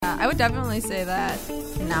I would definitely say that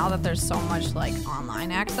now that there's so much like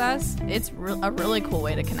online access, it's a really cool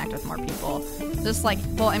way to connect with more people. Just like,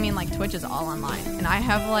 well, I mean, like Twitch is all online, and I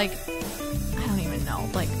have like, I don't even know,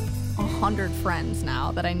 like 100 friends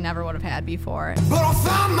now that I never would have had before. But I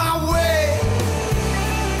found my way.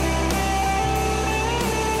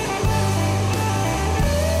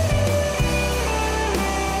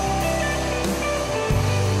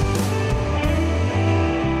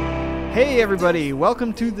 Hey everybody,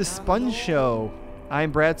 welcome to The Sponge Show.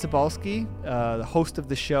 I'm Brad Sobalski, the host of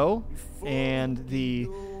the show and the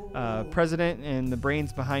president and the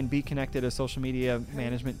brains behind BConnected, a social media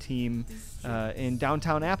management team in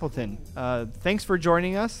downtown Appleton. Thanks for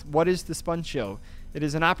joining us. What is The Sponge Show? It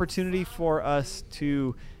is an opportunity for us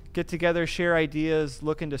to get together, share ideas,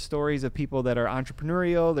 look into stories of people that are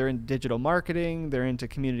entrepreneurial, they're in digital marketing, they're into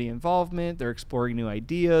community involvement, they're exploring new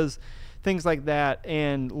ideas, things like that,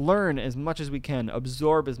 and learn as much as we can,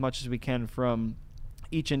 absorb as much as we can from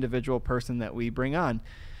each individual person that we bring on.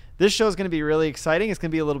 This show is going to be really exciting. It's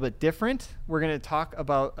going to be a little bit different. We're going to talk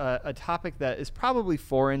about a topic that is probably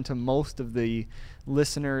foreign to most of the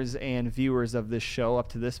listeners and viewers of this show up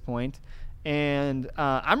to this point. And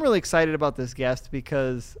I'm really excited about this guest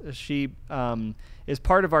because she is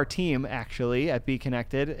part of our team, actually, at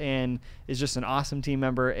BConnected, and is just an awesome team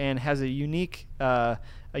member and has a unique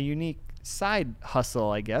side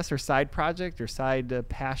hustle, I guess, or side project or side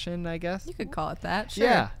passion, I guess. You could call it that, sure.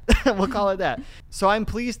 Yeah, we'll call it that. So I'm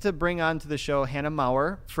pleased to bring on to the show Hannah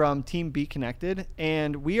Maurer from Team BConnected,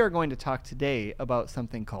 and we are going to talk today about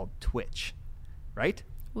something called Twitch, right?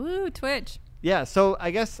 Woo, Twitch. Yeah, so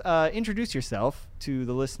I guess introduce yourself to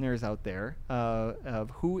the listeners out there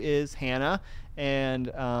of who is Hannah and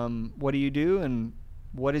what do you do and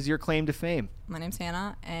what is your claim to fame? My name's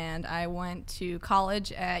Hannah, and I went to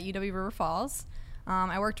college at UW River Falls.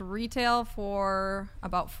 I worked retail for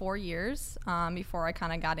about 4 years before I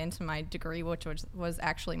kind of got into my degree, which was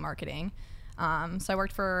actually marketing. So I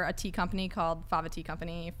worked for a tea company called Fava Tea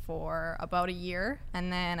Company for about a year,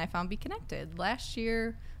 and then I found BConnected last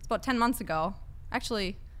year. It's about 10 months ago.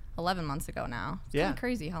 Actually, 11 months ago now. It's kind of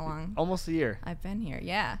crazy how long. Almost a year. I've been here,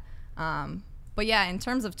 yeah. But yeah, in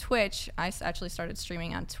terms of Twitch, I actually started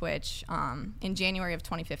streaming on Twitch in January of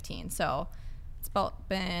 2015. So it's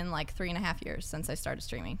been like 3.5 years since I started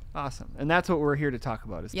streaming. Awesome. And that's what we're here to talk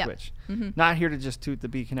about is Twitch. Mm-hmm. Not here to just toot the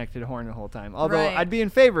BConnected horn the whole time. Although I'd be in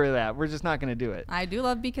favor of that. We're just not going to do it. I do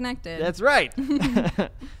love BConnected. That's right.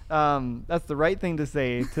 That's the right thing to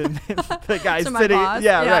say to the guys to my sitting. boss.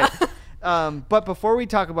 Yeah, right. But before we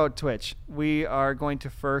talk about Twitch, we are going to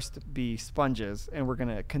first be sponges, and we're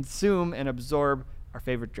going to consume and absorb our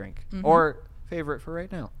favorite drink, or favorite for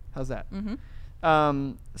right now. How's that?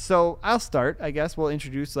 So I'll start. I guess we'll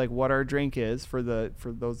introduce like what our drink is for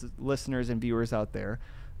those listeners and viewers out there,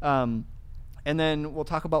 and then we'll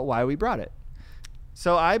talk about why we brought it.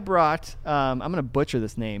 So I brought. I'm going to butcher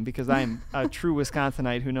this name because I'm a true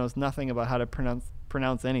Wisconsinite who knows nothing about how to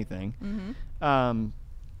pronounce anything.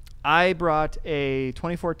 I brought a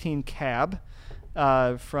 2014 cab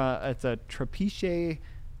it's a Trapiche.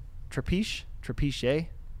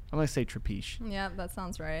 I'm going to say Trapiche. Yeah, that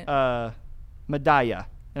sounds right. Medalla.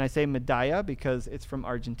 And I say Medalla because it's from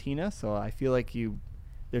Argentina, so I feel like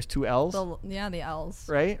there's two L's. The L's.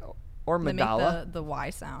 Right? Or Medalla. They make the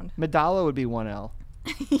Y sound. Medalla would be one L.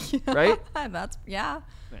 Right? Yeah.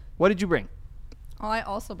 What did you bring? Oh, I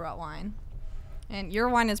also brought wine. And your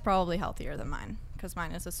wine is probably healthier than mine, because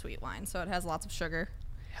mine is a sweet wine, so it has lots of sugar.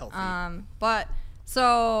 Healthy. I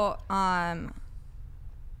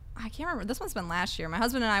can't remember. This one's been last year. My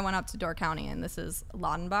husband and I went up to Door County, and this is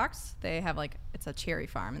Laudenbach's. They have it's a cherry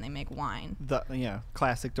farm, and they make wine.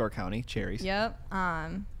 Classic Door County cherries. Yep.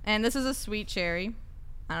 And this is a sweet cherry.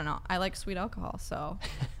 I don't know. I like sweet alcohol, so.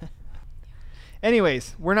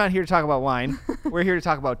 Anyways, we're not here to talk about wine. We're here to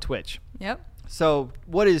talk about Twitch. Yep. So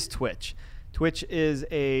what is Twitch? Twitch is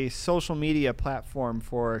a social media platform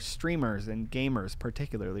for streamers and gamers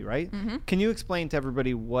particularly, right? Can you explain to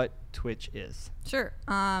everybody what Twitch is? Sure.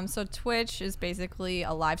 So Twitch is basically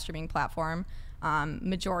a live streaming platform.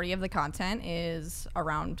 Majority of the content is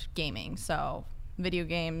around gaming, so video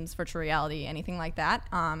games, virtual reality, anything like that.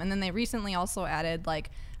 And then they recently also added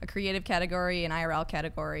like a creative category, an IRL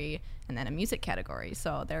category, and then a music category.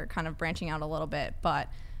 So they're kind of branching out a little bit, but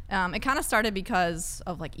it kind of started because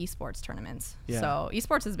of like esports tournaments. Yeah. So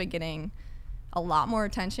esports has been getting a lot more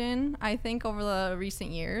attention, I think, over the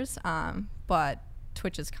recent years. But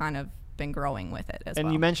Twitch has kind of been growing with it as well.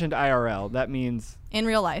 And you mentioned IRL. That means in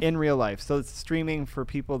real life. In real life. So it's streaming for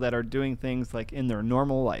people that are doing things like in their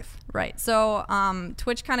normal life. Right. So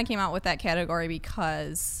Twitch kind of came out with that category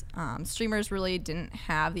because streamers really didn't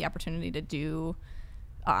have the opportunity to do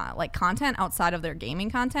like content outside of their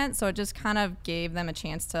gaming content. So it just kind of gave them a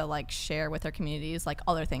chance to like share with their communities like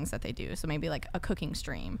other things that they do. So maybe like a cooking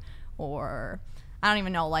stream, or I don't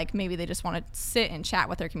even know, like maybe they just want to sit and chat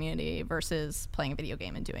with their community versus playing a video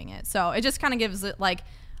game and doing it. So it just kind of gives it like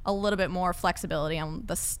a little bit more flexibility on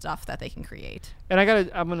the stuff that they can create. And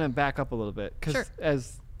I'm going to back up a little bit because Sure.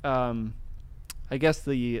 as I guess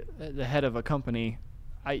the head of a company,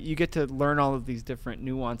 you get to learn all of these different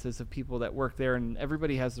nuances of people that work there, and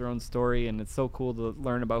everybody has their own story, and it's so cool to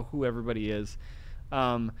learn about who everybody is.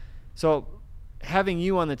 So having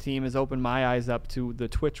you on the team has opened my eyes up to the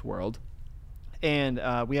Twitch world. And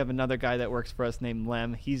we have another guy that works for us named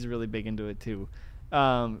Lem. He's really big into it too.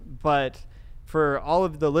 But for all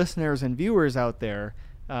of the listeners and viewers out there,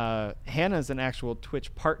 Hannah's an actual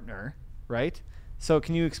Twitch partner, right? So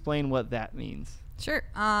can you explain what that means? Sure.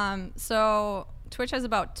 So Twitch has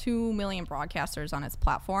about 2 million broadcasters on its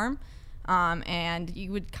platform. And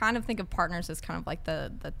you would kind of think of partners as kind of like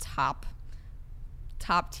the top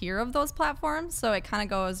tier of those platforms. So it kind of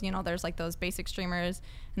goes, there's like those basic streamers,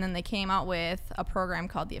 and then they came out with a program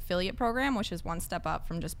called the affiliate program, which is one step up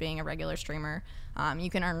from just being a regular streamer. You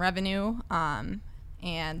can earn revenue, and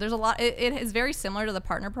there's a lot. It is very similar to the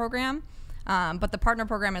partner program, but the partner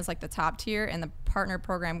program is like the top tier, and the partner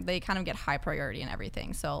program, they kind of get high priority in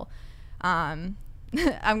everything. So I'm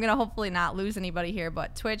gonna hopefully not lose anybody here,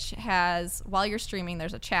 but Twitch has, while you're streaming,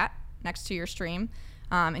 there's a chat next to your stream.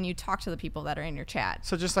 And you talk to the people that are in your chat.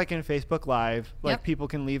 So just like in Facebook Live, like Yep. people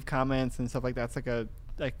can leave comments and stuff like that. It's like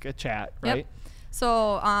a chat, right? Yep.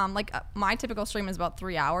 So my typical stream is about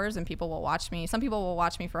 3 hours, and people will watch me. Some people will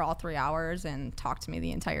watch me for all 3 hours and talk to me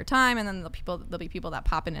the entire time, and then there'll be people that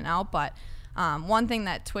pop in and out. But one thing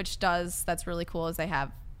that Twitch does that's really cool is they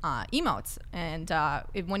have emotes, and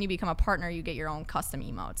when you become a partner, you get your own custom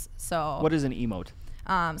emotes. So What is an emote?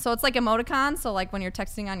 So it's like emoticons. So like when you're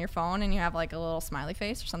texting on your phone and you have like a little smiley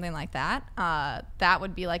face or something like that, that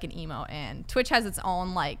would be like an emote. And Twitch has its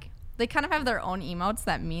own, like, they kind of have their own emotes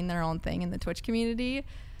that mean their own thing in the Twitch community.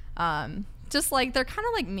 Just like they're kind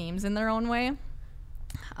of like memes in their own way.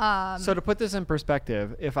 So to put this in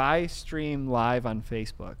perspective, if I stream live on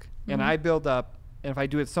Facebook and I build up, and if I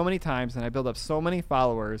do it so many times and I build up so many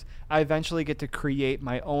followers, I eventually get to create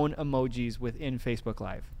my own emojis within Facebook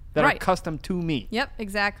Live that are custom to me. Yep,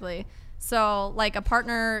 exactly. So like a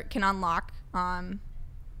partner can unlock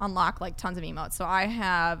like tons of emotes. So I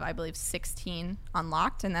have, I believe, 16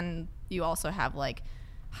 unlocked, and then you also have like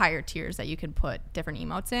higher tiers that you can put different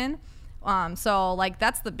emotes in. So like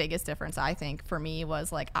that's the biggest difference I think for me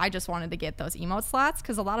was like I just wanted to get those emote slots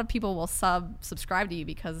because a lot of people will subscribe to you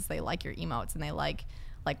because they like your emotes and they like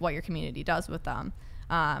what your community does with them.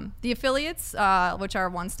 The affiliates, which are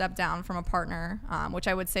one step down from a partner, which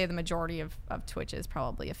I would say the majority of Twitch is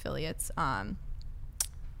probably affiliates.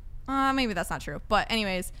 Maybe that's not true. But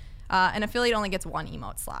anyways, an affiliate only gets one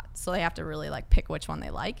emote slot. So they have to really like pick which one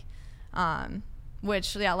they like.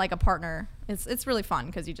 Which, yeah, like a partner, it's really fun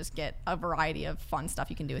because you just get a variety of fun stuff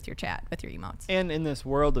you can do with your chat, with your emotes. And in this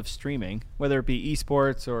world of streaming, whether it be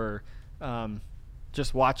esports or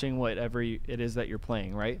just watching whatever it is that you're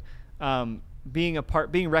playing, right?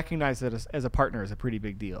 Being recognized as a partner is a pretty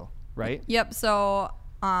big deal, right? Yep. So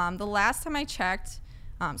the last time I checked,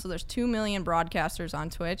 so there's 2 million broadcasters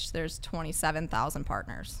on Twitch. There's 27,000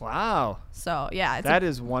 partners. Wow. So yeah, that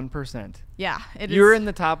is 1%. Yeah, You're in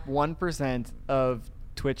the top 1% of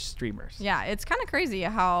Twitch streamers. Yeah, it's kind of crazy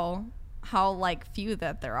how like few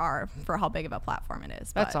that there are for how big of a platform it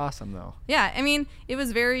is. That's awesome though. Yeah, I mean, it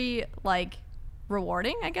was very like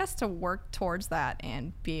rewarding, I guess, to work towards that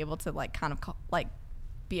and be able to like kind of like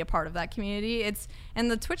be a part of that community. And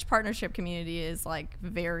the Twitch partnership community is like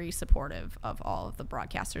very supportive of all of the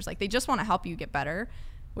broadcasters. Like they just want to help you get better,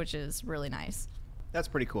 which is really nice. That's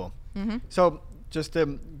pretty cool. Mm-hmm. So just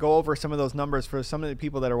to go over some of those numbers for some of the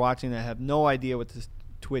people that are watching that have no idea what this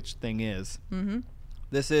Twitch thing is. Mm-hmm.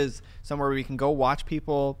 This is somewhere where we can go watch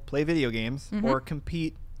people play video games or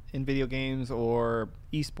compete in video games or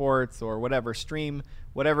esports or whatever, stream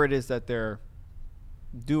whatever it is that they're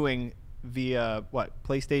doing via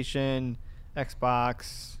PlayStation,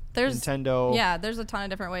 Xbox, Nintendo. Yeah, there's a ton of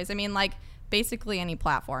different ways. I mean, like basically any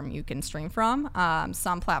platform you can stream from.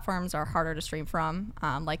 Some platforms are harder to stream from,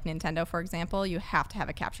 like Nintendo, for example. You have to have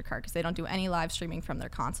a capture card because they don't do any live streaming from their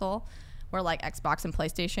console. Where like Xbox and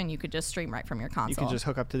PlayStation, you could just stream right from your console. You can just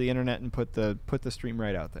hook up to the internet and put the stream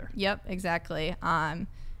right out there. Yep, exactly.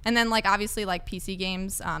 And then like obviously like PC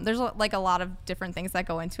games, there's like a lot of different things that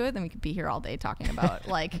go into it. Then we could be here all day talking about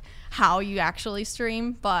like how you actually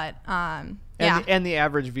stream. But and the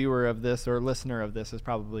average viewer of this or listener of this is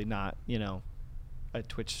probably not, you know, a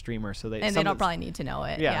Twitch streamer, so they don't probably need to know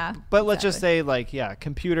it. Yeah, but let's just say like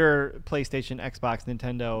computer, PlayStation, Xbox,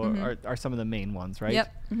 Nintendo are some of the main ones, right?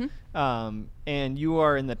 Yep. Mm-hmm. And you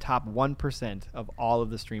are in the top 1% of all of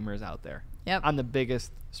the streamers out there. Yep. On the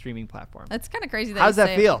biggest streaming platform. That's kind of crazy. How does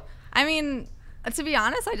that feel? I mean, to be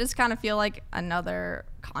honest, I just kind of feel like another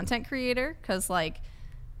content creator, because like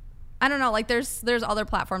I don't know, like there's other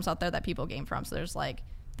platforms out there that people game from. So there's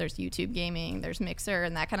YouTube gaming, there's Mixer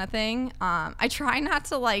and that kind of thing. I try not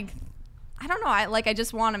to like, I don't know, I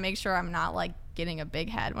just want to make sure I'm not like getting a big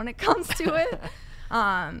head when it comes to it.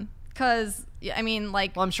 Because I mean,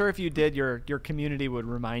 like, well, I'm sure if you did, your community would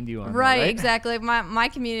remind you on right, that, right? Exactly. My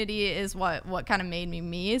community is what kind of made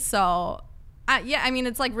me. So I mean,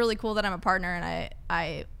 it's like really cool that I'm a partner, and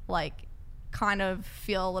I like kind of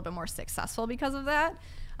feel a little bit more successful because of that.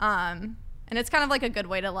 And it's kind of like a good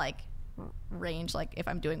way to like range like if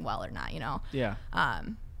I'm doing well or not, you know. Yeah.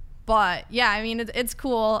 But yeah, I mean, it's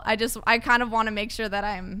cool. I kind of want to make sure that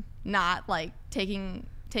I'm not like taking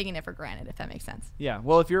it for granted, if that makes sense. Yeah.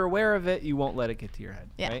 Well, if you're aware of it, you won't let it get to your head,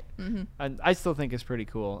 yeah. right? Mm-hmm. And I still think it's pretty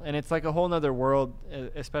cool, and it's like a whole nother world,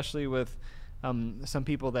 especially with some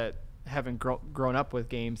people that haven't grown up with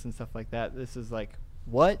games and stuff like that. This is like,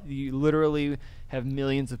 what? You literally have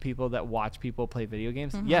millions of people that watch people play video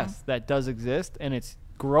games. Mm-hmm. Yes, that does exist, and it's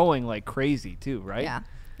growing like crazy too, right?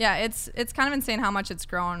 Yeah. It's kind of insane how much it's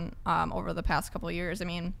grown over the past couple of years. I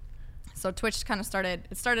mean, so Twitch kind of started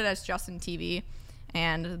as Justin TV,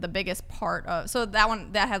 and the biggest part of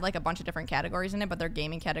that had like a bunch of different categories in it, but their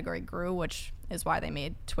gaming category grew, which is why they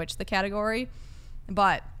made Twitch the category.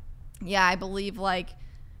 But yeah, I believe like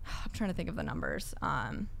I'm trying to think of the numbers.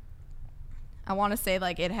 I want to say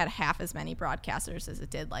like it had half as many broadcasters as it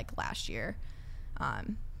did like last year.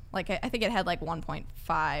 Like I think it had like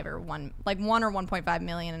 1.5 or 1 or 1.5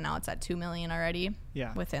 million, and now it's at 2 million already.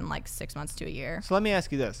 Yeah. Within like 6 months to a year. So let me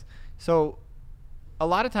ask you this. So a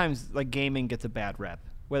lot of times like gaming gets a bad rep,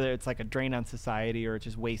 whether it's like a drain on society or it's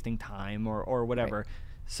just wasting time or whatever. Right.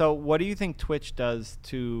 So what do you think Twitch does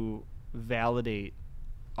to validate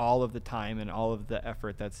all of the time and all of the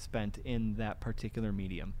effort that's spent in that particular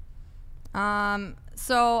medium?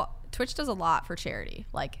 So Twitch does a lot for charity,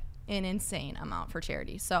 like an insane amount for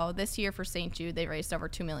charity. So this year for St. Jude, they raised over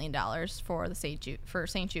 $2 million for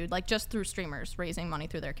St. Jude, like just through streamers raising money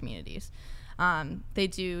through their communities. They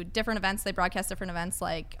do different events. They broadcast different events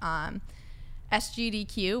like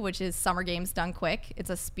SGDQ, which is Summer Games Done Quick. It's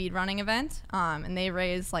a speed running event, and they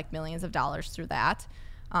raise like millions of dollars through that.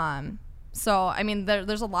 So, I mean,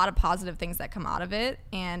 there's a lot of positive things that come out of it,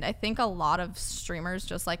 and I think a lot of streamers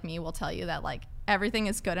just like me will tell you that like everything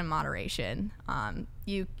is good in moderation.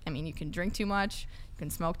 You can drink too much, you can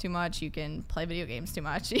smoke too much, you can play video games too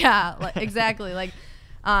much. Yeah, like, exactly. Like,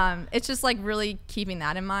 it's just like really keeping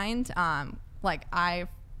that in mind. Like I,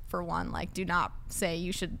 for one, like do not say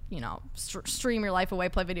you should, stream your life away,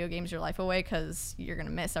 play video games your life away, because you're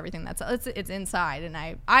gonna miss everything it's inside. And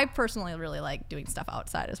I personally really like doing stuff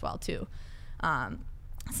outside as well too.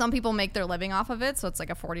 Some people make their living off of it, so it's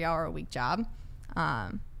like a 40-hour-a-week job.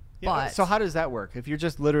 But so how does that work? If you're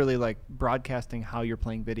just literally like broadcasting how you're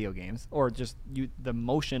playing video games, or just the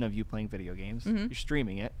motion of you playing video games, mm-hmm. You're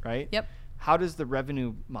streaming it, right? Yep. How does the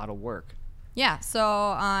revenue model work? Yeah. So,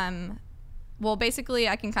 well, basically,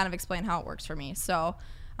 I can kind of explain how it works for me. So,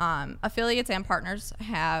 affiliates and partners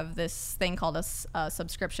have this thing called a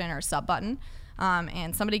subscription or sub button,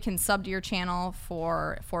 and somebody can sub to your channel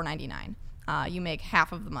for $4.99. You make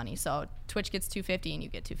half of the money. So Twitch gets $2.50 and you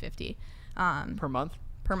get $2.50 per month.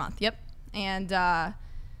 Per month, yep. And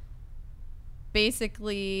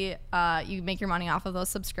basically, you make your money off of those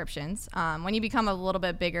subscriptions. When you become a little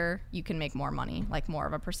bit bigger, you can make more money, like more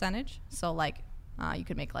of a percentage. So like you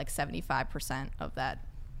could make like 75% of that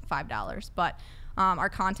 $5. But our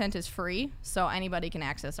content is free, so anybody can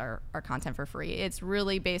access our content for free. It's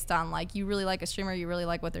really based on like you really like a streamer, you really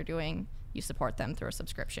like what they're doing, you support them through a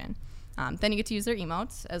subscription. Then you get to use their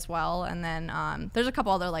emotes as well, and then there's a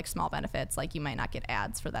couple other like small benefits, like you might not get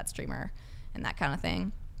ads for that streamer and that kind of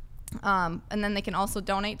thing. And then they can also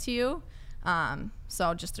donate to you.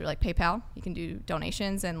 So just through like PayPal, you can do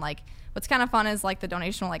donations, and like what's kind of fun is like the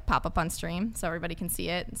donation will like pop up on stream, so everybody can see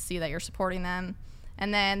it and see that you're supporting them.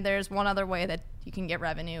 And then there's one other way that you can get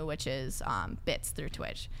revenue, which is bits through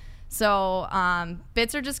Twitch. So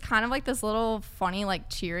bits are just kind of like this little funny like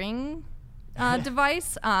cheering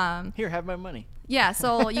device. Here, have my money. Yeah,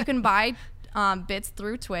 so you can buy bits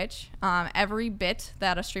through Twitch. Every bit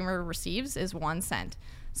that a streamer receives is 1 cent.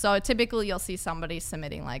 So typically you'll see somebody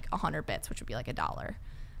submitting like 100 bits, which would be like $1.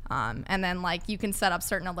 And then like you can set up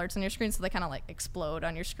certain alerts on your screen so they kind of like explode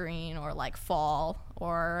on your screen or like fall,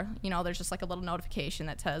 or there's just like a little notification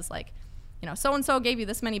that says like so and so gave you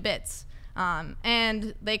this many bits,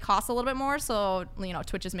 and they cost a little bit more, so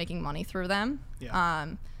Twitch is making money through them.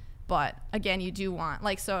 But again, you do want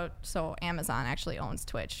like so Amazon actually owns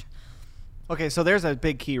Twitch. Okay, so there's a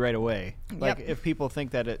big key right away. Like Yep. if people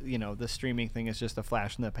think that the streaming thing is just a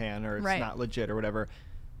flash in the pan or it's Right. not legit or whatever,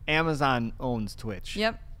 Amazon owns Twitch.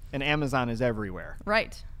 Yep. And Amazon is everywhere.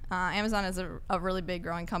 Right. Amazon is a really big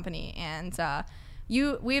growing company, and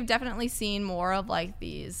we've definitely seen more of like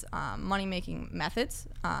these money-making methods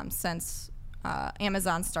since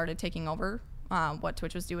Amazon started taking over what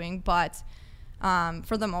Twitch was doing. But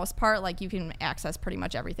for the most part, like you can access pretty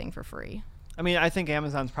much everything for free. I mean, I think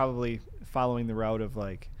Amazon's probably following the route of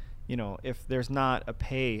like, if there's not a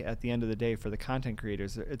pay at the end of the day for the content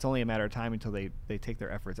creators, it's only a matter of time until they take their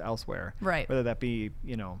efforts elsewhere. Right. Whether that be,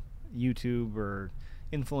 YouTube or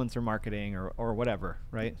influencer marketing or whatever,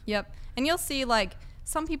 right? Yep. And you'll see like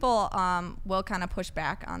some people will kind of push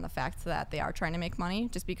back on the fact that they are trying to make money,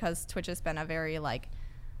 just because Twitch has been a very like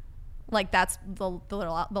that's the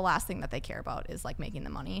last thing that they care about is like making the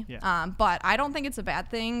money. Yeah. But I don't think it's a bad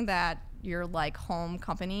thing that your like home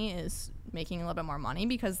company is making a little bit more money,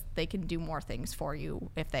 because they can do more things for you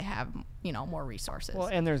if they have more resources. Well,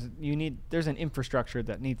 and there's an infrastructure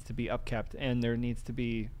that needs to be upkept, and there needs to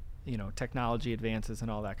be technology advances and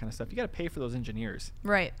all that kind of stuff. You got to pay for those engineers.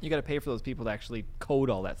 Right. You got to pay for those people to actually code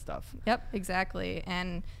all that stuff. Yep, exactly.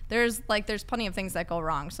 And there's plenty of things that go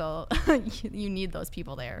wrong, so you need those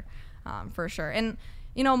people there for sure. And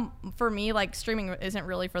for me, like streaming isn't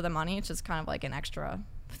really for the money. It's just kind of like an extra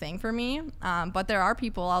thing for me. But there are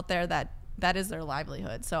people out there that is their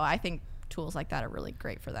livelihood. So I think tools like that are really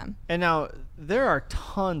great for them. And now there are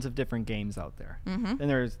tons of different games out there. Mm-hmm. And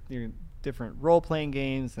there's different role-playing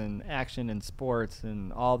games and action and sports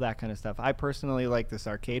and all that kind of stuff. I personally like this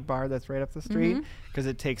arcade bar that's right up the street because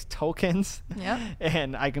it takes tokens. Yep.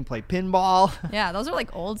 And I can play pinball. Yeah, those are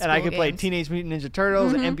like old school And I can play games. Teenage Mutant Ninja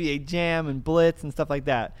Turtles, and NBA Jam and Blitz and stuff like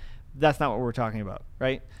that. That's not what we're talking about,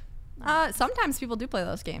 right? Sometimes people do play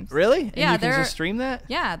those games. Really? And Yeah, you can just stream that?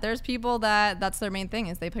 Yeah, there's people that's their main thing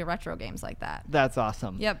is they play retro games like that. That's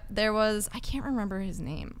awesome. Yep. I can't remember his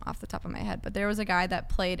name off the top of my head, but there was a guy that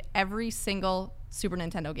played every single Super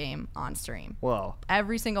Nintendo game on stream. Whoa.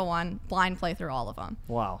 Every single one, blind play through all of them.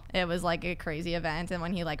 Wow. It was like a crazy event, and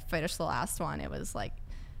when he like finished the last one, it was like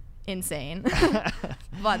insane.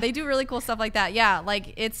 But they do really cool stuff like that. Yeah,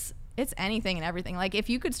 like it's anything and everything. Like if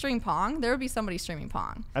you could stream Pong, there would be somebody streaming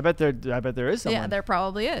Pong. I bet there is someone. Yeah, there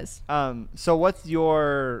probably is. So what's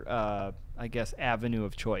your I guess avenue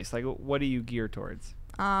of choice? Like what do you gear towards?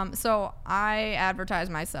 So I advertise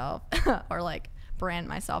myself or like brand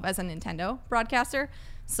myself as a Nintendo broadcaster.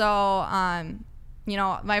 So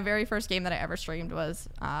my very first game that I ever streamed was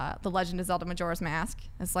The Legend of Zelda Majora's Mask.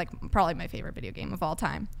 It's like probably my favorite video game of all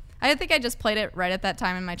time. I think I just played it right at that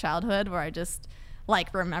time in my childhood where I just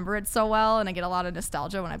like remember it so well, and I get a lot of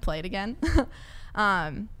nostalgia when I play it again.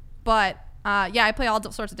 But I play all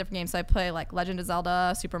sorts of different games. So I play like Legend of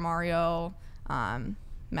Zelda, Super Mario,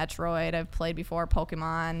 Metroid. I've played before,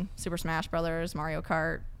 Pokemon, Super Smash Brothers, Mario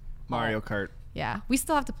Kart. Mario Kart. Yeah, we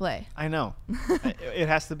still have to play. I know. It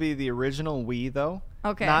has to be the original Wii though.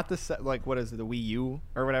 Okay. Not the what is it, the Wii U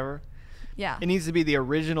or whatever. Yeah. It needs to be the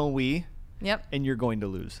original Wii. Yep. And you're going to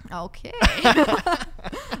lose. Okay.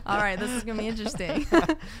 All right, this is going to be interesting.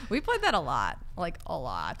 We played that a lot. Like, a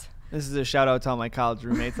lot. This is a shout out to all my college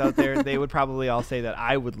roommates out there. They would probably all say that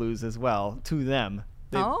I would lose as well to them.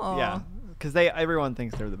 Yeah. Because everyone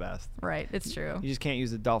thinks they're the best. Right, it's true. You just can't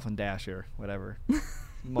use a Dolphin Dash or whatever.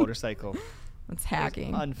 Motorcycle. It's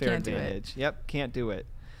hacking. Unfair advantage. Yep, can't do it.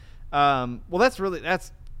 Well, that's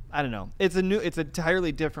I don't know. It's an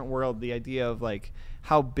entirely different world. The idea of like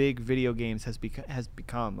how big video games has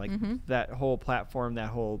become, like that whole platform, that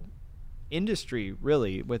whole industry,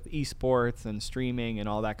 really, with esports and streaming and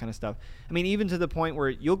all that kind of stuff. I mean, even to the point where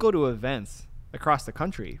you'll go to events across the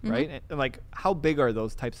country, right? And like, how big are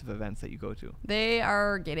those types of events that you go to? They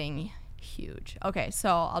are getting huge. Okay, so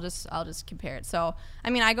I'll just compare it. So I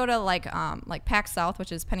mean, I go to like PAX South,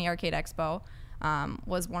 which is Penny Arcade Expo,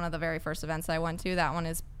 was one of the very first events I went to. That one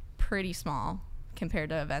is pretty small compared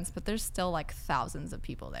to events, but there's still like thousands of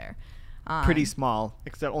people there. Pretty small,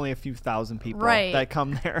 except only a few thousand people that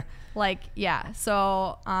come there. Like, yeah.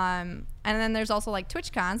 So, and then there's also like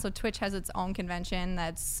TwitchCon. So Twitch has its own convention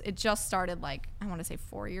it just started like, I want to say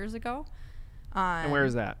 4 years ago. And where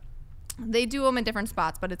is that? They do them in different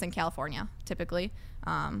spots, but it's in California typically,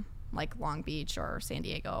 like Long Beach or San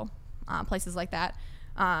Diego, places like that.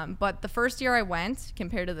 But the first year I went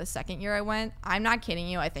compared to the second year I went, I'm not kidding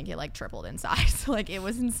you, I think it like tripled in size. Like it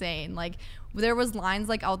was insane. Like there was lines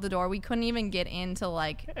like out the door. We couldn't even get into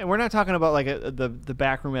like. And we're not talking about like the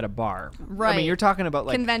back room at a bar. Right. I mean, you're talking about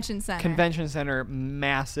like convention center,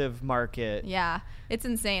 massive market. Yeah, it's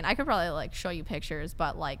insane. I could probably like show you pictures,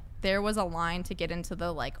 but like there was a line to get into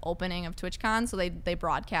the like opening of TwitchCon. So they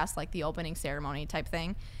broadcast like the opening ceremony type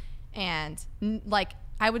thing. And like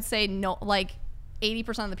I would say no, like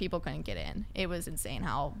 80% of the people couldn't get in. It was insane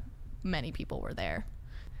how many people were there.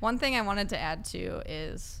 One thing I wanted to add to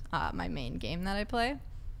is my main game that I play.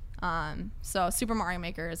 So Super Mario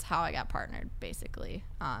Maker is how I got partnered, basically.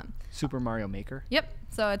 Super Mario Maker? Yep.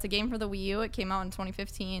 So it's a game for the Wii U. It came out in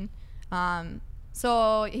 2015.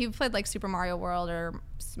 So he played like Super Mario World or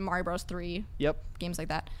Mario Bros. 3. Yep. Games like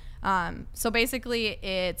that. So basically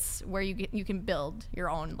it's where you can build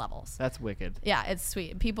your own levels. That's wicked. Yeah, it's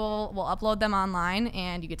sweet. People will upload them online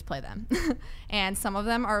and you get to play them. And some of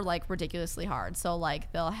them are like ridiculously hard. So like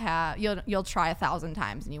you'll try 1,000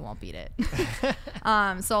 times and you won't beat it.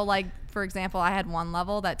 So like for example, I had one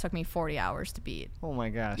level that took me 40 hours to beat. Oh my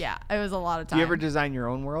gosh. Yeah, it was a lot of time. Do you ever design your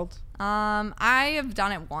own worlds? I have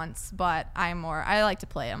done it once, but I like to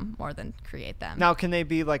play them more than create them. Now, can they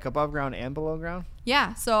be like above ground and below ground?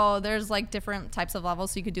 Yeah, so there's like different types of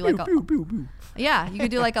levels. So you could do like yeah, you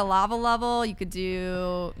could do like a lava level. You could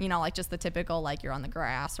do, like just the typical, like you're on the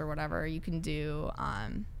grass or whatever. You can do,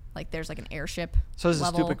 like there's like an airship. So this is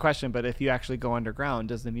level. a stupid question, but if you actually go underground,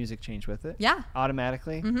 does the music change with it? Yeah.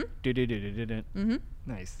 Automatically? Mm-hmm. Mm-hmm.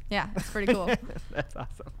 Nice. Yeah, it's pretty cool. That's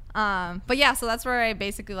awesome. But yeah, so that's where I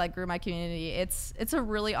basically like grew my community. It's a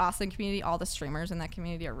really awesome community. All the streamers in that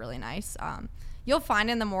community are really nice. You'll find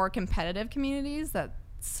in the more competitive communities that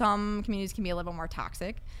some communities can be a little more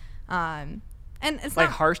toxic. And it's like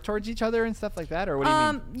not harsh towards each other and stuff like that, or what do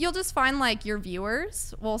you mean? You'll just find like your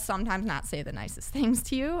viewers will sometimes not say the nicest things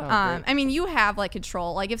to you. Great. I mean, you have like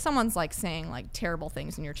control. Like if someone's like saying like terrible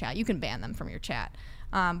things in your chat, you can ban them from your chat.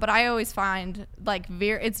 But I always find like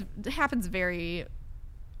it happens very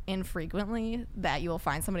infrequently that you will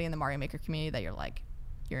find somebody in the Mario Maker community that you're like,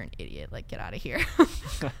 you're an idiot, like get out of here.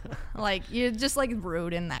 Like you're just like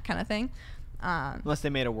rude and that kind of thing. Unless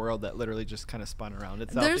they made a world that literally just kind of spun around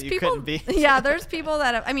itself that you people, couldn't beat. Yeah, there's people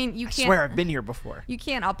that you can't. I swear I've been here before. You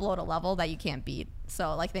can't upload a level that you can't beat.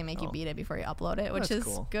 So like they make you beat it before you upload it, which is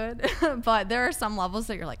cool. good. But there are some levels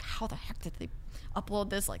that you're like, how the heck did they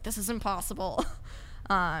upload this? Like this is impossible.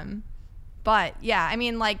 But yeah, I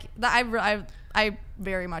mean like I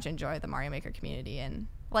very much enjoy the Mario Maker community, and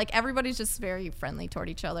like everybody's just very friendly toward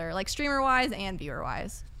each other, like streamer wise and viewer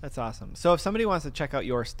wise. That's awesome. So if somebody wants to check out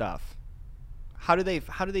your stuff, how do they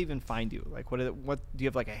even find you? Like what do you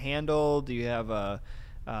have, like a handle? Do you have a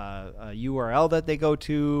URL that they go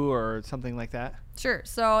to or something like that? Sure.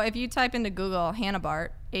 So if you type into Google Hannah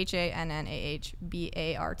Bart,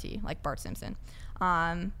 HANNAHBART, like Bart Simpson,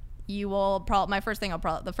 you will probably the first thing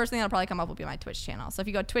that'll probably come up will be my Twitch channel. So if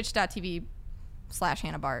you go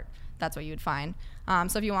twitch.tv/Hannah Bart, that's what you would find.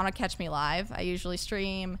 So if you want to catch me live, I usually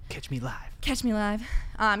stream. Catch me live.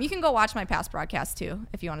 You can go watch my past broadcasts too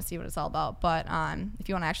if you want to see what it's all about. But if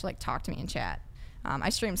you want to actually like talk to me in chat, I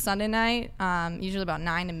stream Sunday night, usually about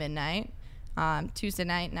 9 to midnight. Tuesday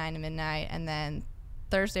night, 9 to midnight, and then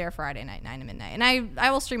Thursday or Friday night, 9 to midnight. And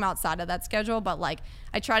I will stream outside of that schedule, but like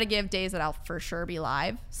I try to give days that I'll for sure be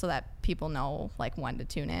live so that people know like when to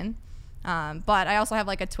tune in. But I also have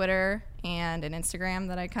like a Twitter and an Instagram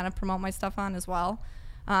that I kind of promote my stuff on as well.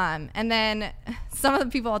 And then some of the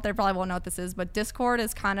people out there probably won't know what this is, but Discord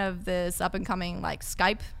is kind of this up and coming like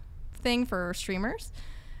Skype thing for streamers,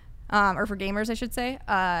 or for gamers, I should say.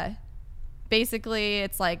 Basically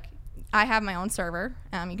it's like I have my own server.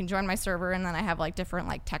 You can join my server, and then I have like different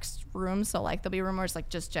like text rooms. So like there'll be a room where it's like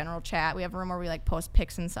just general chat. We have a room where we like post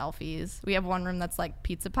pics and selfies. We have one room that's like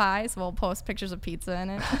pizza pie, so we'll post pictures of pizza in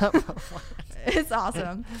it. It's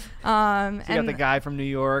awesome. So you got the guy from New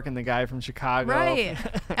York and the guy from Chicago. Right.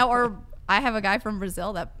 Or I have a guy from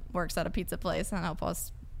Brazil that works at a pizza place, and I'll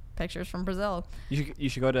post pictures from Brazil. You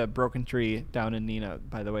should go to Broken Tree down in Neenah.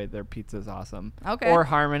 By the way, their pizza is awesome. Okay. Or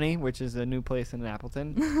Harmony, which is a new place in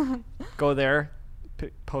Appleton. Go there,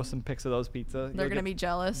 post some pics of those pizza. They're gonna be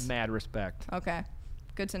jealous. Mad respect. Okay,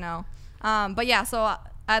 good to know. But yeah, so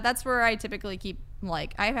that's where I typically keep,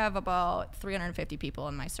 like, I have about 350 people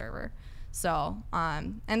in my server. So,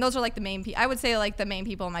 and those are like the main I would say like the main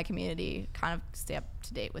people in my community kind of stay up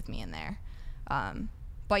to date with me in there.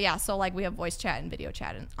 But yeah, so like we have voice chat and video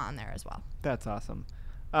chat on there as well. That's awesome.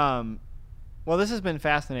 Well, this has been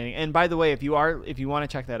fascinating. And by the way, if you want to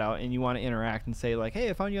check that out and you want to interact and say like, hey,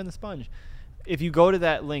 I found you on the Sponge, if you go to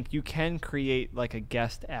that link, you can create like a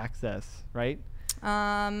guest access, right?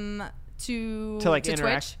 To like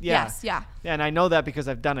interact. Twitch? Yeah. Yes, yeah. And I know that because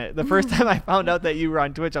I've done it. The first time I found out that you were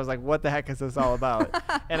on Twitch, I was like, what the heck is this all about?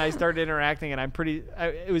 And I started interacting, and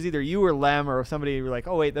it was either you or Lem or somebody. You were like,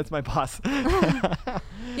 oh, wait, that's my boss.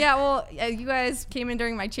 Yeah, well, you guys came in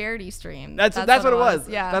during my charity stream. That's what it was.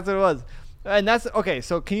 Yeah. That's what it was. And that's okay.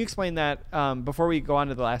 So can you explain that before we go on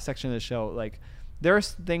to the last section of the show? Like,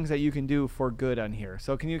 there's things that you can do for good on here.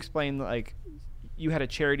 So can you explain, like, you had a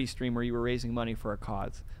charity stream where you were raising money for a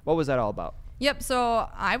cause. What was that all about? Yep. So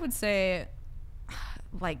I would say,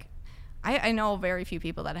 like, I know very few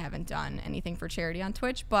people that haven't done anything for charity on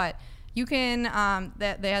Twitch, but you can,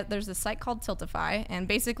 there's a site called Tiltify, and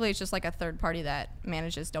basically it's just like a third party that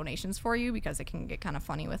manages donations for you, because it can get kind of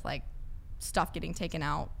funny with like stuff getting taken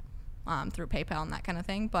out through PayPal and that kind of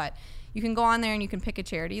thing. But you can go on there and you can pick a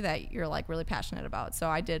charity that you're like really passionate about. So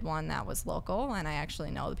I did one that was local, and I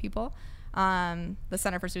actually know the people. The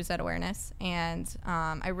Center for Suicide Awareness, and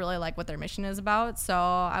I really like what their mission is about. So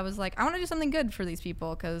I was like, I want to do something good for these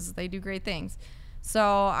people because they do great things. So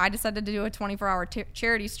I decided to do a 24-hour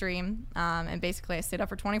charity stream, and basically I stayed up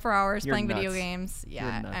for 24 hours playing video games.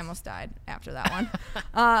 Yeah, I almost died after that one.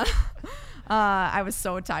 I was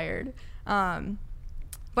so tired.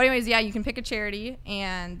 But anyways, yeah, you can pick a charity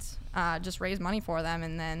and just raise money for them,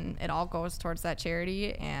 and then it all goes towards that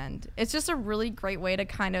charity. And it's just a really great way to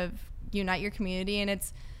kind of unite your community, and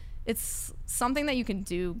it's something that you can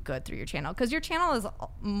do good through your channel, because your channel is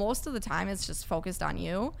most of the time it's just focused on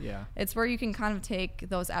you. Yeah, it's where you can kind of take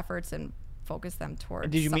those efforts and focus them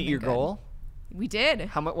towards. Did you meet your goal? We did.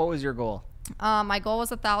 How much? What was your goal? My goal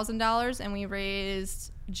was $1,000, and we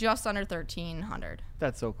raised just under $1,300.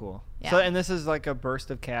 That's so cool. Yeah. So, and this is like a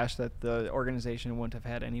burst of cash that the organization wouldn't have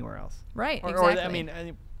had anywhere else. Right. Or exactly. I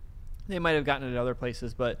mean, they might have gotten it at other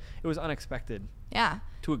places, but it was unexpected. Yeah.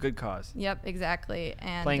 To a good cause. Yep, exactly.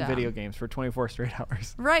 And playing video games for 24 straight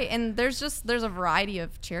hours. Right, and there's a variety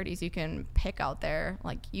of charities you can pick out there.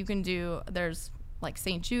 Like you can do, there's like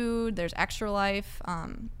St. Jude, there's Extra Life,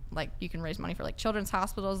 like you can raise money for like children's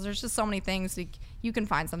hospitals. There's just so many things you can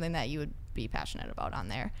find something that you would be passionate about on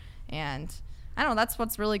there. And I don't know, that's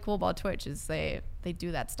what's really cool about Twitch is they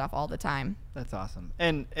do that stuff all the time. That's awesome.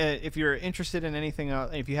 And if you're interested in anything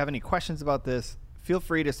else, if you have any questions about this, feel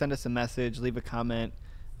free to send us a message, leave a comment.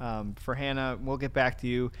 For Hannah, we'll get back to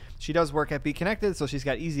you. She does work at BConnected, so she's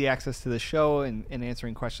got easy access to the show and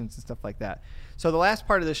answering questions and stuff like that. So the last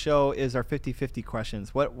part of the show is our 50-50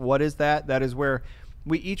 questions. What is that? That is where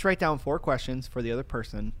we each write down 4 questions for the other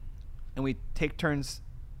person, and we take turns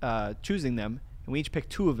choosing them, and we each pick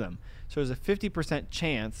 2 of them. So there's a 50%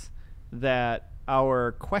 chance that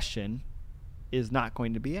our question is not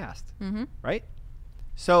going to be asked, right?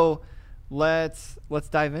 So let's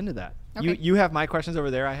dive into that. Okay. You have my questions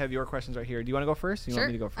over there. I have your questions right here. Do you want to go first? You Sure.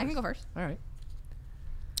 want me to go first? I can go first. All right.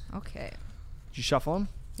 Okay. Did you shuffle them?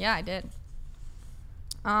 Yeah, I did.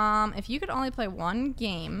 If you could only play one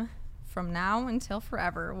game from now until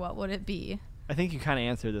forever, what would it be? I think you kind of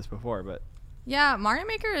answered this before, but yeah, Mario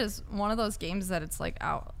Maker is one of those games that it's like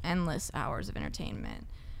endless hours of entertainment.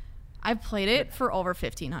 I've played it for over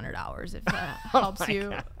 1,500 hours, if that helps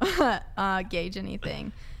you gauge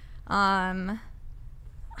anything.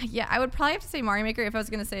 Yeah, I would probably have to say Mario Maker. If I was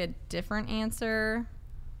going to say a different answer,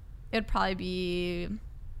 it'd probably be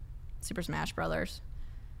Super Smash Brothers.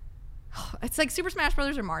 It's like Super Smash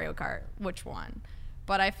Brothers or Mario Kart. Which one?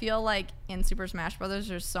 But I feel like in Super Smash Brothers,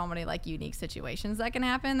 there's so many like unique situations that can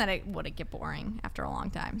happen that it wouldn't get boring after a long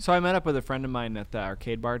time. So I met up with a friend of mine at the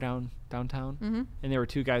arcade bar downtown, and there were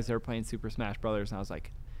 2 guys that were playing Super Smash Brothers, and I was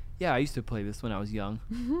like, yeah, I used to play this when I was young.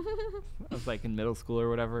 I was like in middle school or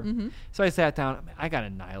whatever. So I sat down. I got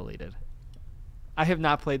annihilated. I have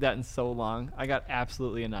not played that in so long. I got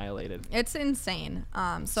absolutely annihilated. It's insane.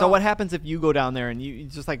 So what happens if you go down there and you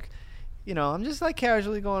just like, you know, I'm just like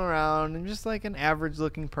casually going around. I'm just like an average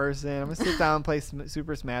looking person. I'm going to sit down and play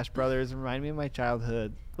Super Smash Brothers. Remind me of my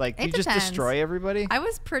childhood. Like, you just destroy everybody? I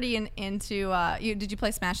was pretty into, did you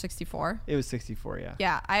play Smash 64? It was 64, yeah.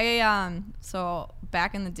 Yeah, so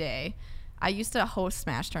back in the day, I used to host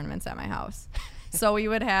Smash tournaments at my house. So we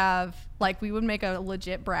would have, like, we would make a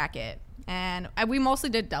legit bracket. And we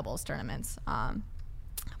mostly did doubles tournaments.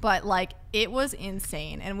 But, like, it was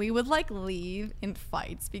insane. And we would, like, leave in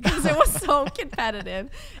fights because it was so competitive.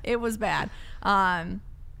 It was bad.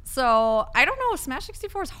 So, I don't know. Smash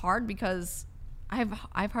 64 is hard because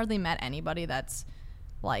I've hardly met anybody that's,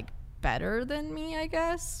 like, better than me, I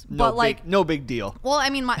guess. No big deal. Well, I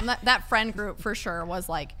mean, that friend group for sure was,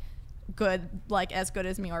 like, good, like as good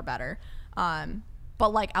as me or better.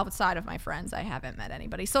 But like outside of my friends, I haven't met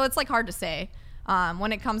anybody. So it's like hard to say.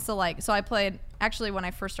 When it comes to like, so I played, actually when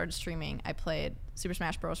I first started streaming, I played Super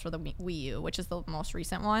Smash Bros. For the Wii U, which is the most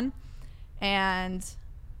recent one. And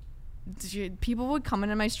people would come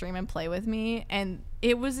into my stream and play with me, and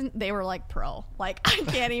they were like pro. Like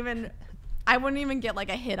I wouldn't even get like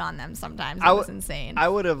a hit on them sometimes. It was insane. I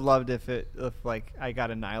would have loved if like I got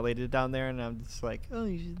annihilated down there and I'm just like, oh,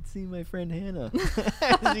 you should see my friend Hannah.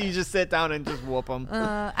 You just sit down and just whoop them.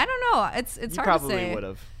 I don't know. It's hard to say. You probably would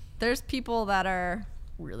have. There's people that are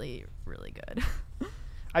really, really good.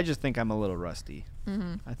 I just think I'm a little rusty.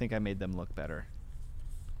 Mm-hmm. I think I made them look better.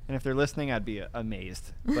 And if they're listening, I'd be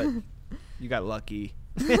amazed. But you got lucky.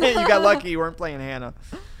 You got lucky you weren't playing Hannah.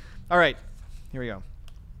 All right, here we go.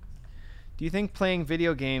 Do you think playing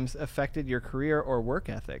video games affected your career or work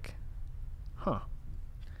ethic? Huh.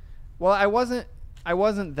 Well, I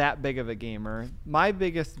wasn't that big of a gamer. My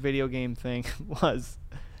biggest video game thing was,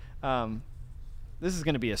 this is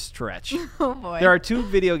going to be a stretch. Oh boy. There are two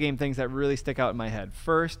video game things that really stick out in my head.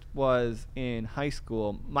 First was in high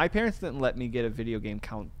school. My parents didn't let me get a video game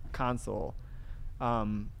console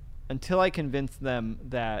until I convinced them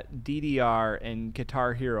that DDR and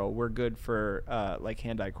Guitar Hero were good for like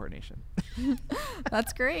hand-eye coordination.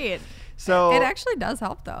 That's great. So it actually does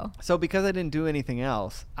help though. So because I didn't do anything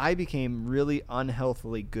else, I became really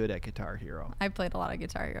unhealthily good at Guitar Hero. I played a lot of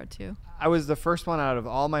Guitar Hero too. I was the first one out of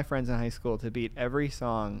all my friends in high school to beat every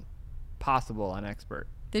song possible on Expert.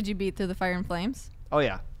 Did you beat Through the Fire and Flames? Oh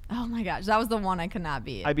yeah. Oh my gosh, that was the one I could not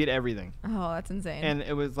beat. I beat everything. Oh, that's insane. And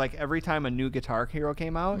it was like every time a new Guitar Hero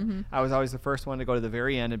came out, I was always the first one to go to the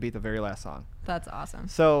very end and beat the very last song. That's awesome.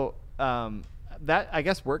 So that, I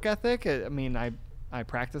guess, work ethic, I mean, I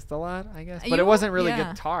practiced a lot, I guess. But it wasn't really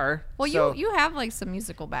guitar. Well, so you have like some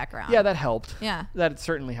musical background. Yeah, that helped. Yeah. That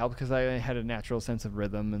certainly helped because I had a natural sense of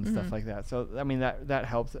rhythm and stuff like that. So, I mean, that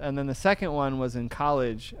helped. And then the second one was in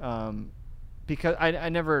college because I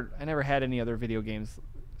never had any other video games,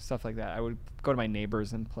 stuff like that. I would go to my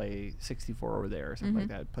neighbors and play 64 over there or something like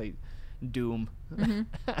that. Play Doom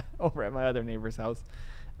over at my other neighbor's house.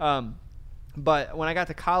 But when I got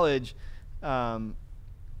to college,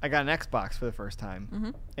 I got an Xbox for the first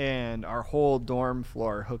time, and our whole dorm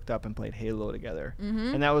floor hooked up and played Halo together.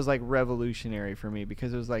 And that was like revolutionary for me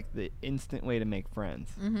because it was like the instant way to make friends.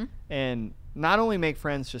 And not only make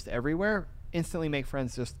friends just everywhere, instantly make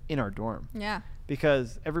friends just in our dorm. Yeah.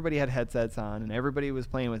 Because everybody had headsets on and everybody was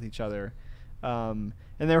playing with each other. And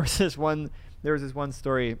there was this one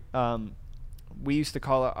story. We used to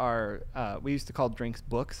call drinks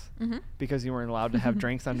books because you weren't allowed to have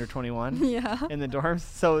drinks under 21 in the dorms.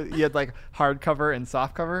 So you had like hardcover and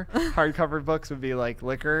softcover. Hardcover books would be like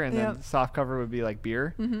liquor, and then softcover would be like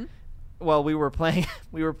beer. Well, we were playing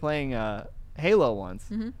Halo once,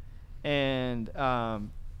 and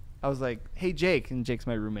I was like, "Hey Jake," and Jake's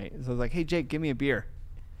my roommate. So I was like, "Hey Jake, give me a beer."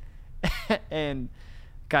 And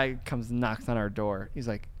guy comes and knocks on our door. He's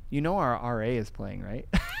like, "You know our RA is playing, right?"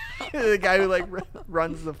 The guy who like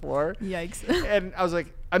runs the floor. Yikes. And I was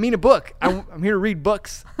like, I mean a book. I'm here to read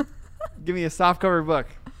books. Give me a softcover book.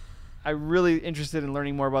 I'm really interested in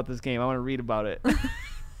learning more about this game. I want to read about it.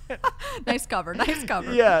 Nice cover.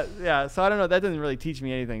 Yeah. So I don't know. That doesn't really teach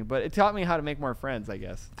me anything, but it taught me how to make more friends, I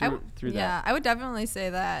guess, through that. Yeah, I would definitely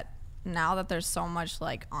say that now that there's so much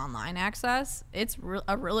like online access, it's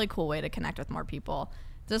a really cool way to connect with more people.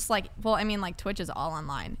 Just like, well, I mean, like Twitch is all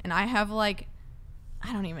online, and I have like,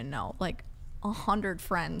 I don't even know, like 100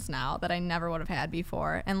 friends now that I never would have had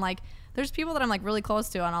before. And like, there's people that I'm like really close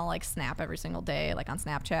to, and I'll like snap every single day, like on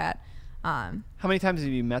Snapchat. How many times have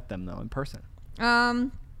you met them though in person?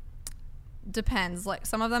 Depends. Like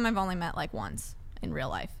some of them I've only met like once in real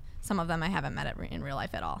life. Some of them I haven't met in real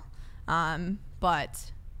life at all.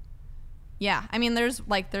 But yeah, I mean, there's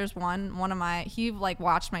one of my, he like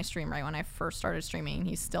watched my stream right when I first started streaming.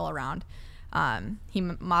 He's still around. He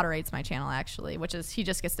moderates my channel actually, which is he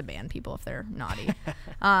just gets to ban people if they're naughty.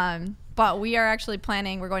 But we are actually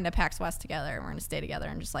planning, we're going to PAX West together. We're going to stay together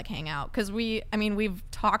and just like hang out. Cause we've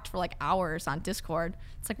talked for like hours on Discord.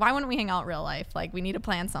 It's like, why wouldn't we hang out in real life? Like we need to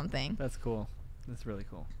plan something. That's cool. That's really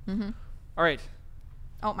cool. All right.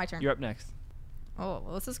 Oh, my turn. You're up next. Oh,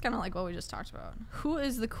 well, this is kind of like what we just talked about. Who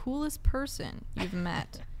is the coolest person you've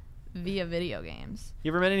met via video games?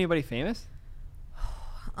 You ever met anybody famous?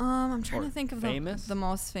 I'm trying to think of the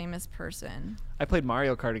most famous person. I played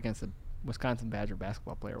Mario Kart against a Wisconsin Badger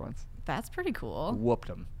basketball player once. That's pretty cool. Whooped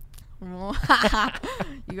him.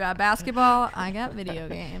 You got basketball, I got video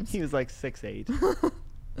games. He was like 6'8".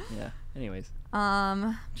 Yeah. Anyways.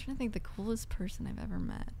 I'm trying to think the coolest person I've ever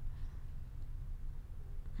met.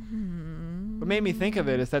 What made me think of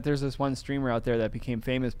it is that there's this one streamer out there that became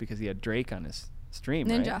famous because he had Drake on his stream,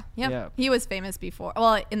 Ninja. right? Yep. Yeah. He was famous before.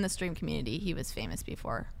 Well, in the stream community, he was famous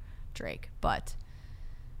before Drake. But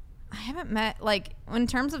I haven't met, like, in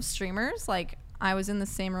terms of streamers, like, I was in the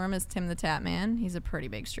same room as Tim the Tap Man. He's a pretty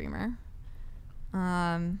big streamer.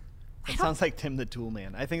 It sounds like Tim the Tool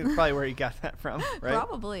Man. I think it's probably where he got that from, right?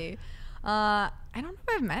 Probably. I don't know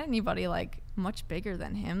if I've met anybody, like, much bigger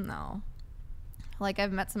than him, though. Like,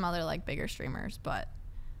 I've met some other, like, bigger streamers, but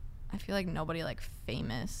I feel like nobody, like,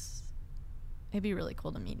 famous. It'd be really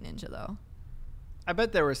cool to meet Ninja, though. I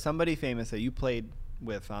bet there was somebody famous that you played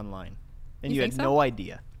with online, and you had think so? no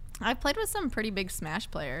idea. I've played with some pretty big Smash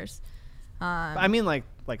players. I mean, like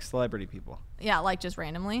celebrity people. Yeah, like, just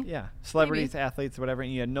randomly. Yeah, celebrities, athletes, whatever,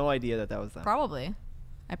 and you had no idea that was them. Probably.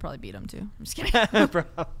 I probably beat him, too. I'm just kidding.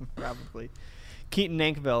 Probably. Keaton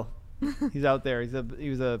Nankville. He's out there. He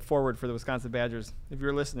was a forward for the Wisconsin Badgers. If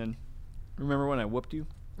you're listening, remember when I whooped you?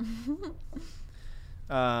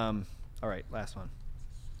 All right, last one.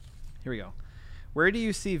 Here we go. Where do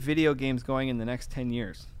you see video games going in the next 10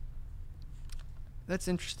 years? That's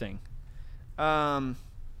interesting. I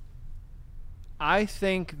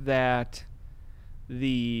think that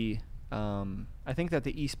the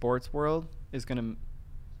esports world is going to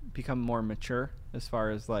become more mature as far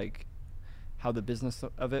as like how the business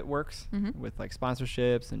of it works with like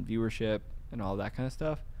sponsorships and viewership and all that kind of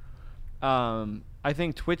stuff. I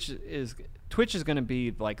think Twitch is going to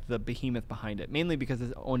be like the behemoth behind it, mainly because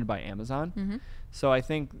it's owned by Amazon. So I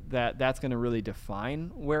think that that's going to really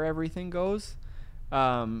define where everything goes.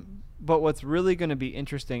 But what's really going to be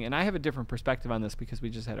interesting, and I have a different perspective on this because we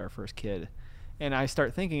just had our first kid, and I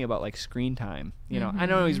start thinking about like screen time. You know, I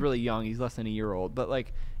know he's really young; he's less than a year old, but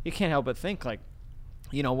like you can't help but think like,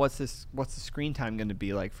 you know, what's the screen time going to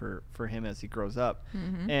be like for him as he grows up?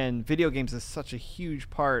 And video games is such a huge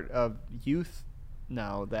part of youth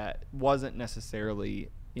now that wasn't necessarily,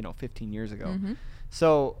 you know, 15 years ago.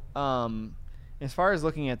 So as far as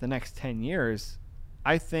looking at the next 10 years,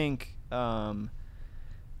 I think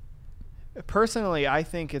personally, I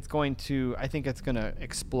think it's going to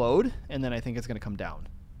explode, and then I think it's going to come down.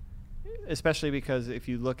 Especially because if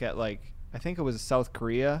you look at like, I think it was South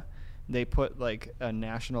Korea, they put like a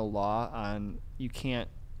national law on you can't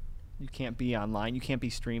be online, you can't be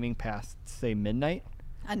streaming past say midnight.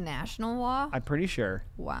 A national law? I'm pretty sure.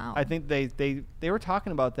 Wow. I think they were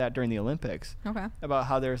talking about that during the Olympics. Okay. About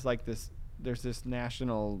how there's this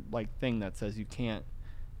national like thing that says you can't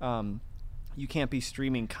be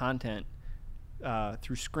streaming content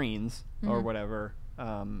through screens or whatever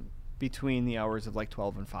between the hours of like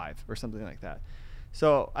 12 and 5 or something like that.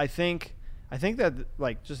 So I think that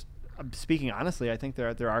like just speaking honestly, I think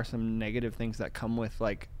there are some negative things that come with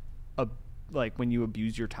like when you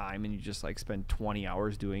abuse your time and you just like spend 20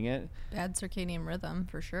 hours doing it. Bad circadian rhythm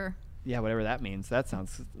for sure. Yeah, whatever that means. That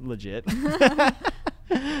sounds legit.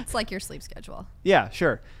 It's like your sleep schedule. Yeah,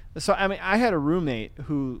 sure. So I mean, I had a roommate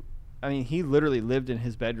who, I mean, he literally lived in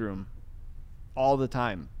his bedroom all the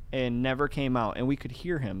time and never came out, and we could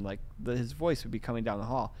hear him like his voice would be coming down the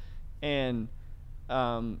hall, and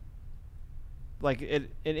like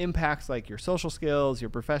it impacts like your social skills, your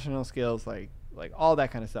professional skills, like all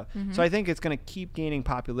that kind of stuff. So I think it's going to keep gaining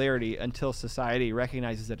popularity until society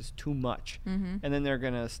recognizes that it's too much, and then they're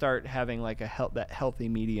going to start having like that healthy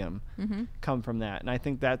medium come from that. And I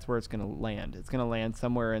think that's where it's going to land. It's going to land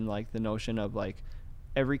somewhere in like the notion of like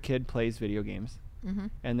every kid plays video games,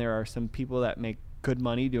 and there are some people that make good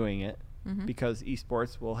money doing it because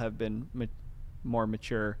esports will have been more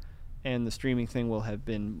mature, and the streaming thing will have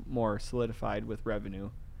been more solidified with revenue.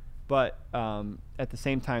 But at the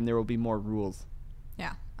same time, there will be more rules.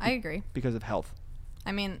 Yeah, I agree. Because of health.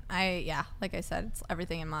 I mean, like I said, it's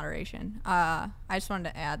everything in moderation. I just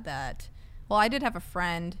wanted to add that, well, I did have a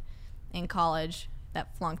friend in college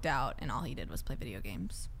that flunked out, and all he did was play video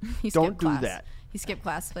games. Don't do that. He skipped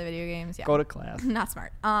class to play video games. Yeah. Go to class. Not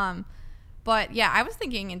smart. But yeah, I was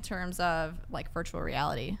thinking in terms of like virtual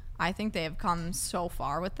reality. I think they have come so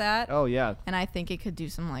far with that. Oh yeah. And I think it could do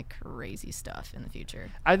some like crazy stuff in the future.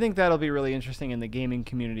 I think that'll be really interesting in the gaming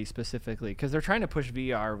community specifically, because they're trying to push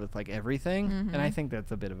VR with like everything, and I think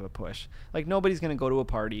that's a bit of a push. Like nobody's gonna go to a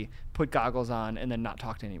party, put goggles on, and then not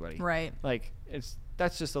talk to anybody. Right. Like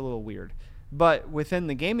that's just a little weird. But within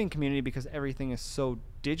the gaming community, because everything is so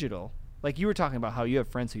digital, like you were talking about how you have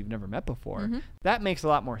friends who you've never met before, that makes a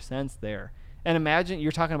lot more sense there. And imagine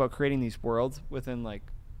you're talking about creating these worlds within like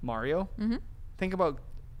Mario. Think about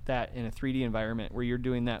that in a 3D environment where you're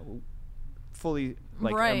doing that fully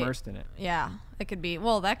like immersed in it. Yeah, it could be.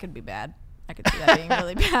 Well, that could be bad. I could see that being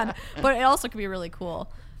really bad, but it also could be really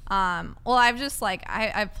cool. Well, I've just like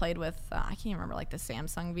I've played with I can't remember like the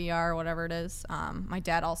Samsung VR or whatever it is. My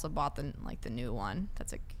dad also bought the new one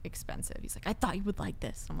that's expensive. He's like, I thought you would like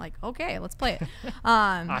this. I'm like, okay, let's play it.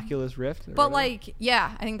 Oculus Rift. But like,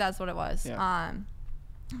 yeah, I think that's what it was. Yeah.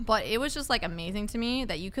 But it was just like amazing to me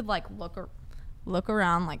that you could like look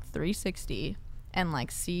around like 360 and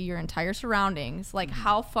like see your entire surroundings. Like,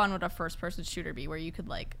 how fun would a first person shooter be where you could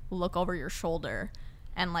like look over your shoulder?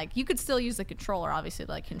 And, like, you could still use the controller, obviously,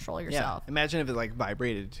 to, like, control yourself. Yeah. Imagine if it, like,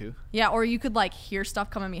 vibrated, too. Yeah, or you could, like, hear stuff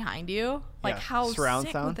coming behind you. Like, how surround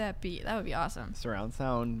sick sound would that be? That would be awesome. Surround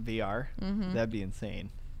sound VR. That'd be insane.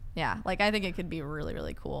 Yeah, like, I think it could be really,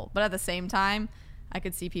 really cool. But at the same time, I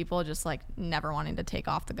could see people just, like, never wanting to take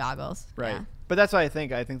off the goggles. Right. Yeah. But that's why I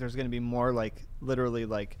think there's going to be more, like, literally,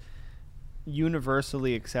 like,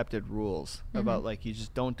 universally accepted rules about, like, you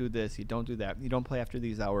just don't do this, you don't do that, you don't play after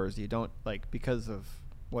these hours, you don't, like, because of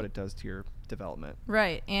what it does to your development.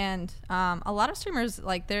 Right. And a lot of streamers,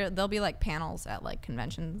 like, there'll be like panels at like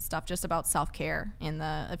conventions and stuff just about self-care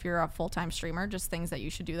if you're a full-time streamer, just things that you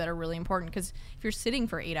should do that are really important, because if you're sitting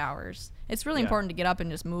for 8 hours, it's really important to get up and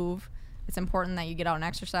just move. It's important that you get out and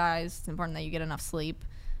exercise. It's important that you get enough sleep.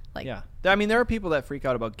 Like, yeah. I mean, there are people that freak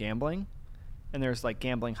out about gambling, and there's like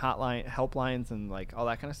gambling helplines and like all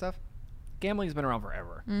that kind of stuff. Gambling's been around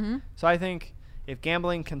forever. So I think if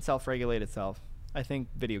gambling can self-regulate itself, I think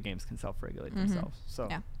video games can self-regulate themselves. So,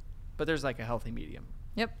 yeah. But there's like a healthy medium.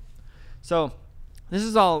 Yep. So this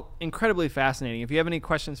is all incredibly fascinating. If you have any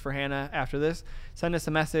questions for Hannah after this, send us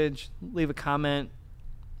a message, leave a comment,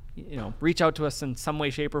 reach out to us in some way,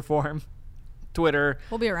 shape, or form. Twitter.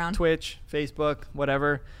 We'll be around. Twitch, Facebook,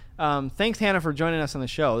 whatever. Thanks, Hannah, for joining us on the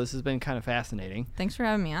show. This has been kind of fascinating. Thanks for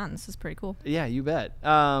having me on. This is pretty cool. Yeah, you bet.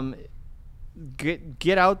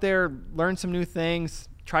 Get out there, learn some new things,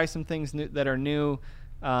 try some things that are new,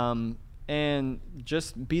 and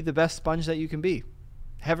just be the best sponge that you can be.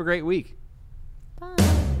 Have a great week.